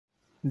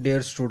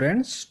Dear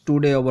students,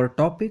 today our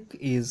topic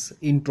is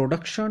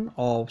Introduction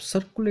of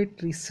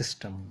Circulatory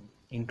System.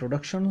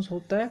 Introductions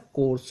होता है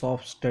course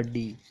of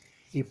study,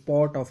 a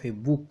part of a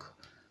book.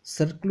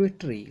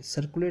 Circulatory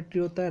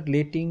होता है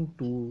relating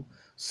to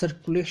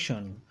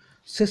circulation.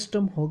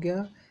 System हो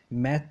गया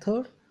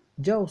method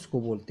या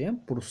उसको बोलते हैं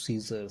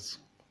procedures.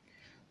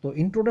 तो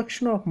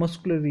इंट्रोडक्शन ऑफ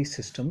मस्कुलरी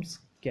सिस्टम्स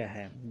क्या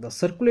है? The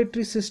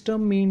circulatory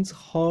system means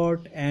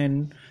heart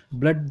and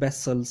blood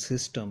vessel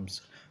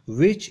systems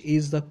which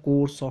is the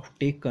course of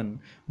taken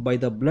by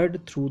the blood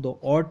through the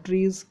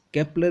arteries,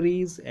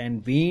 capillaries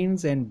and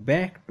veins and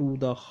back to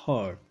the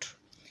heart.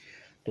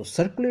 तो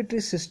circulatory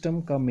system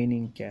का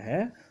meaning क्या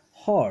है?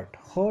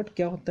 Heart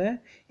क्या होता है?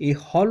 ए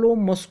hollow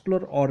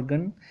muscular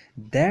organ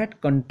that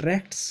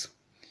कंट्रैक्ट्स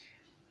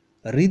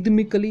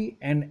rhythmically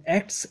and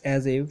acts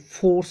as a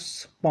force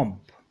pump.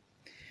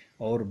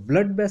 और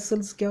blood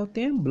vessels क्या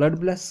होते हैं? ब्लड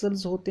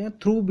वेसल्स होते हैं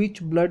through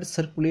which blood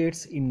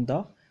circulates in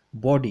the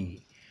body.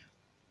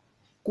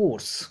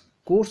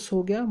 Course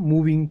हो गया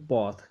मूविंग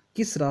पाथ,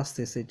 किस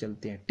रास्ते से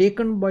चलते हैं.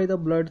 Taken by the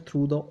blood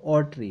through the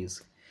arteries,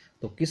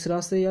 तो किस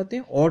रास्ते जाते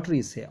हैं?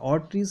 आर्टरीज से.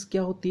 आर्टरीज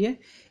क्या होती है?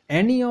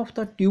 Any of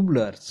the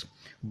ट्यूबुलर्स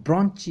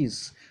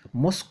branches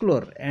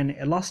muscular and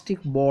elastic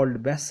balled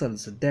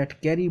vessels that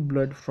carry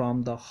blood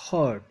from the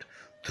heart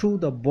through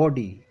the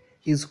body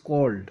is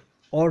called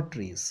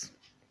arteries.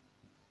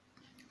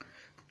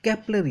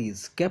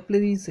 Capillaries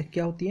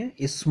क्या होती है?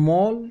 ए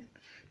small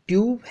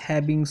tube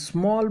having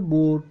small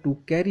bore to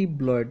carry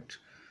blood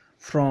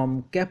from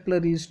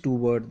capillaries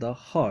toward the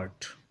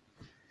heart.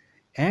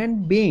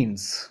 And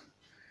veins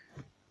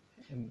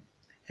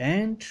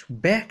and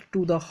back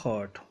to the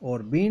heart,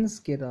 और veins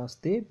क्या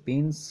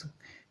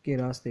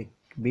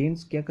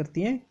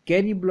करती हैं?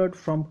 Carry blood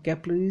from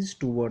capillaries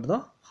toward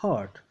the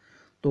heart.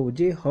 तो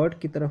ये heart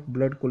की तरफ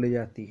ब्लड को ले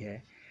जाती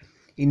है.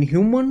 In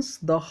humans,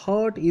 the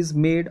heart is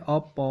made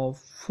up of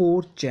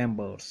 4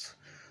 chambers.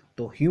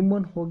 तो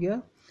ह्यूमन हो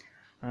गया,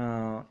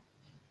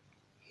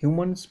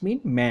 humans mean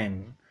man.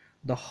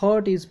 The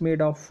heart is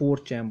made of 4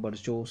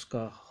 chambers. जो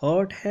उसका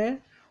हार्ट है,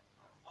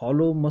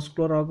 हॉलो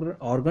मस्कुलर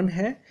ऑर्गन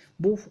है,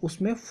 वो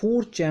उसमें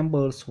 4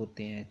 चैम्बर्स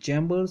होते हैं.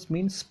 Chambers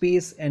mean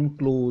space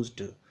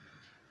enclosed.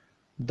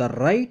 The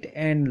right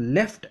and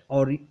left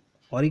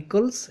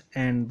auricles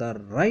and the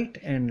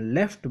right and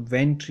left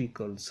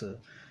ventricles.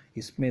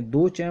 इसमें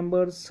 2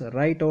 चैम्बर्स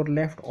राइट और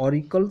लेफ्ट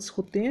ऑरिकल्स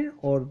होते हैं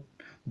और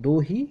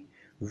 2 ही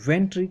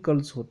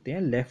वेंट्रिकल्स होते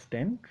हैं, लेफ्ट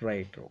एंड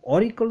राइट.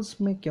 ऑरिकल्स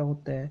में क्या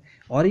होता है?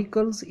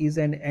 Auricles is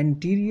an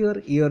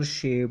anterior air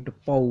shaped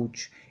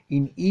pouch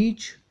in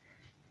each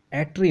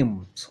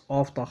atriums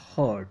of the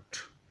heart.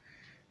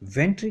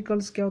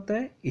 Ventricles क्या होता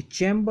है? ए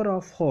chamber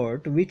of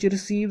heart which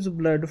receives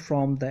blood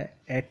from the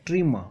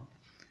एट्रिमा.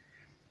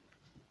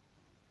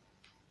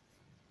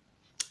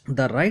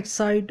 The right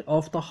side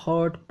of the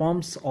heart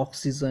pumps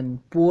oxygen,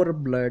 poor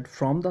blood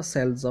from the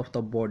cells of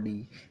the body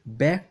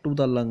back to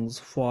the lungs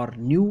for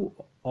new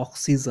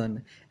oxygen,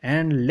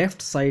 and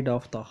left side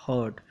of the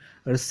heart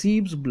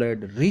receives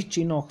blood rich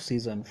in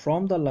oxygen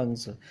from the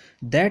lungs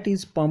that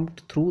is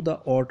pumped through the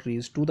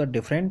arteries to the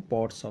different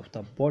parts of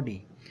the body.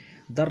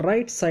 The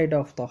right side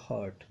of the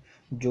heart,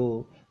 जो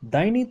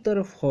दाहिनी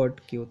तरफ heart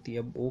की होती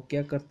है, वो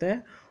क्या करता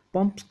है?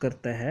 पंप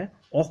करता है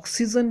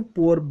oxygen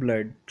pour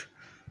blood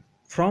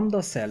from the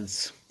sales.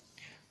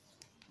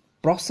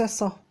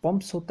 Process of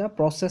pumps होता है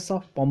प्रोसेस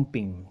ऑफ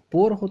पंपिंग.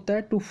 पोर होता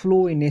है to flow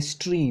in a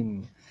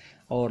stream.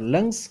 और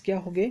लंग्स क्या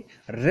हो गए?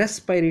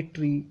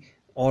 रेस्पिरेटरी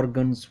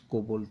ऑर्गन्स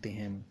को बोलते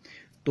हैं.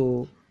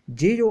 तो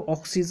ये जो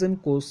ऑक्सीजन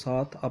को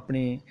साथ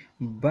अपने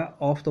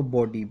of the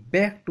body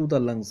back to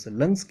the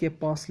lungs के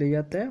पास ले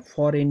जाता है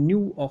for a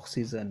new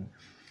oxygen,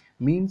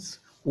 means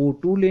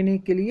O2 लेने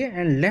के लिए.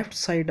 And left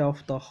side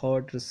of the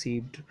heart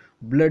received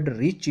blood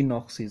rich in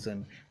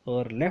oxygen.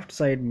 और लेफ्ट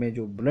साइड में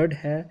जो ब्लड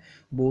है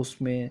वो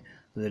उसमें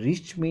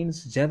रिच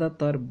मीन्स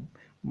ज़्यादातर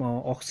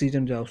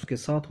ऑक्सीजन जो उसके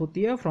साथ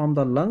होती है from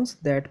the lungs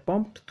that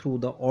pumped through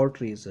the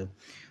arteries.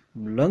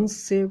 Lungs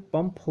से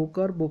पंप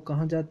होकर वो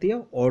कहाँ जाती है?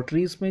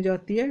 आर्टरीज में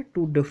जाती है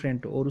टू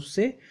डिफरेंट, और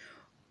उससे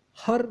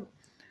हर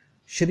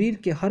शरीर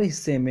के हर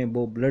हिस्से में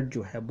वो ब्लड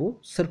जो है वो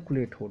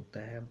सर्कुलेट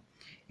होता है.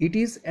 It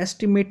is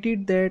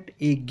estimated that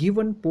a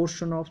given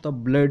portion of the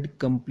blood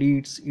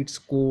completes its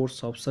course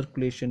of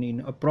circulation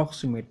in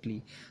approximately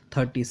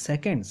 30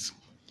 seconds.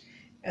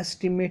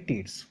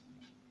 Estimated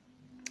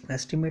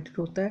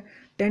होता है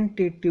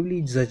tentatively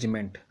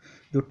judgment.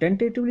 जो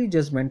tentatively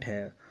judgment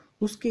है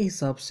उसके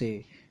हिसाब से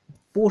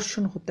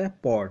portion होता है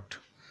part.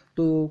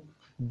 तो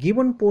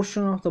given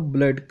portion of the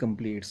blood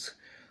completes,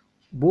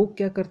 वो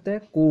क्या करता है?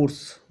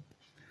 course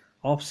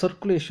ऑफ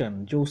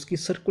सर्कुलेशन, जो उसकी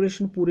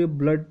सर्कुलेशन पूरे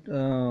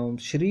ब्लड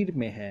शरीर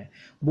में है,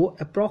 वो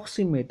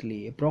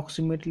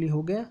अप्रॉक्सीमेटली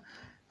हो गया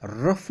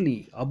रफली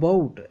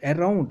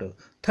अराउंड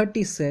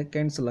 30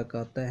 सेकेंड्स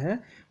लगाता है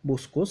वो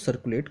उसको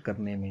सर्कुलेट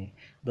करने में.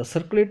 The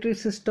circulatory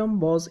system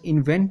was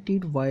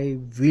invented by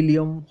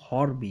William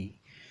Horby.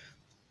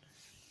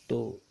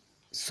 तो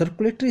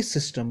सर्कुलेटरी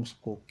सिस्टम्स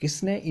को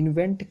किसने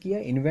इन्वेंट किया?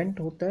 इन्वेंट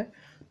होता है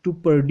to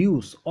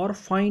produce or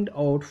find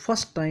out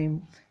first time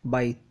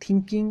by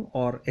thinking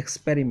or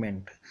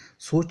experiment।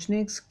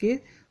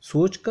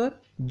 सोचकर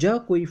या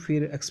कोई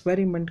फिर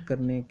एक्सपेरिमेंट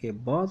करने के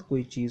बाद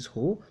कोई चीज़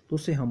हो तो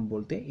उसे हम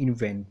बोलते हैं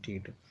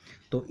इन्वेंटेड।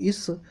 तो इस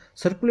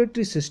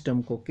सर्कुलेटरी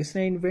सिस्टम को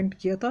किसने इन्वेंट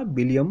किया था?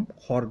 विलियम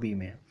हॉर्बी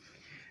में।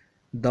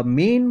 The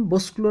main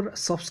muscular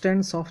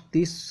substance of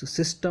this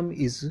system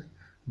is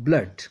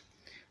blood.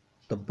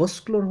 तो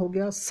बस्कुलर हो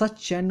गया, सच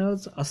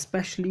चैनल्स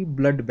स्पेशली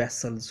ब्लड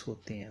वेसल्स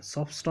होते हैं।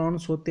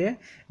 सब्सटेंस होते हैं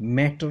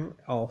मैटर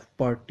ऑफ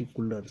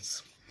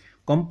पार्टिकुलर्स।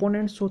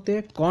 कंपोनेंट्स होते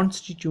हैं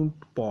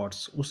कॉन्स्टिट्यूट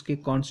पार्ट्स। उसके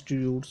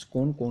कॉन्स्टिट्यूट्स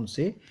कौन कौन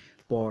से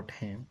पार्ट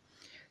हैं?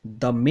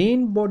 द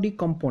मेन बॉडी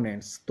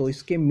कंपोनेंट्स, तो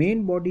इसके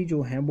मेन बॉडी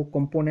जो हैं वो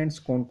कंपोनेंट्स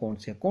कौन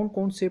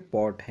कौन से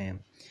पार्ट हैं?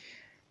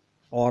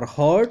 और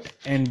हार्ट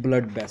एंड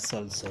ब्लड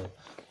वेसल्स।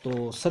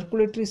 तो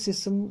सर्कुलेटरी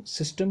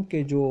सिस्टम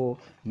के जो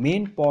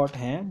मेन पार्ट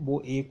हैं वो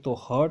एक तो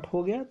हार्ट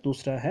हो गया,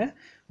 दूसरा है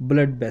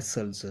blood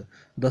vessels.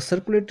 The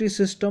circulatory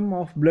system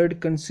of blood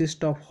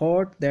consist of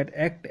heart that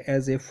act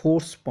as a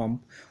force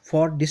pump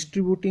for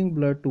distributing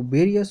blood to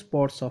various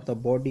parts of the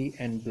body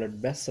and blood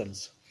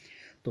vessels.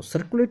 तो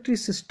circulatory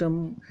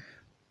system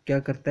क्या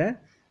करता है?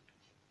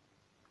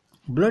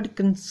 Blood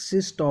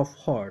consist of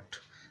heart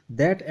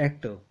that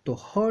act. तो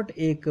heart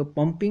एक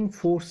pumping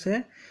force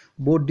है,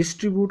 वो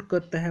distribute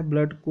करता है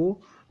ब्लड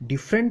को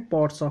different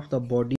parts of the body